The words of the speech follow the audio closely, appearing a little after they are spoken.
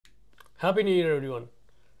Happy New Year, everyone.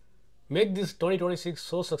 Make this 2026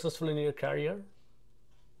 so successful in your career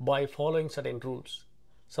by following certain rules.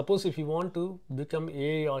 Suppose if you want to become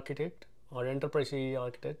AI architect or enterprise AI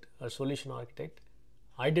architect or solution architect,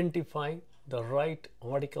 identify the right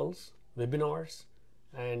articles, webinars,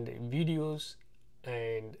 and videos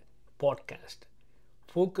and podcast.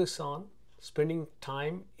 Focus on spending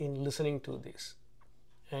time in listening to this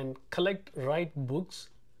and collect right books.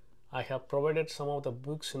 I have provided some of the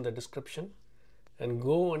books in the description and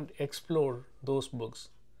go and explore those books.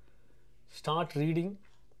 Start reading,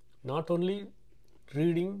 not only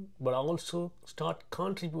reading but also start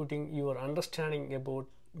contributing your understanding about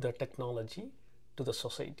the technology to the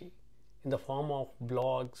society in the form of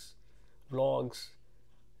blogs, vlogs,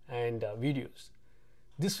 and videos.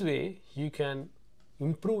 This way you can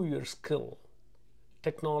improve your skill,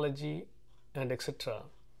 technology, and etc.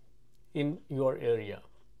 in your area,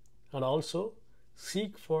 and also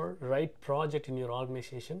seek for right project in your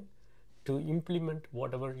organization to implement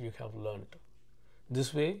whatever you have learned.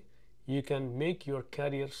 This way you can make your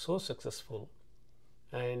career so successful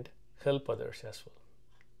and help others as well.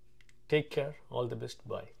 Take care. All the best.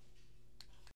 Bye.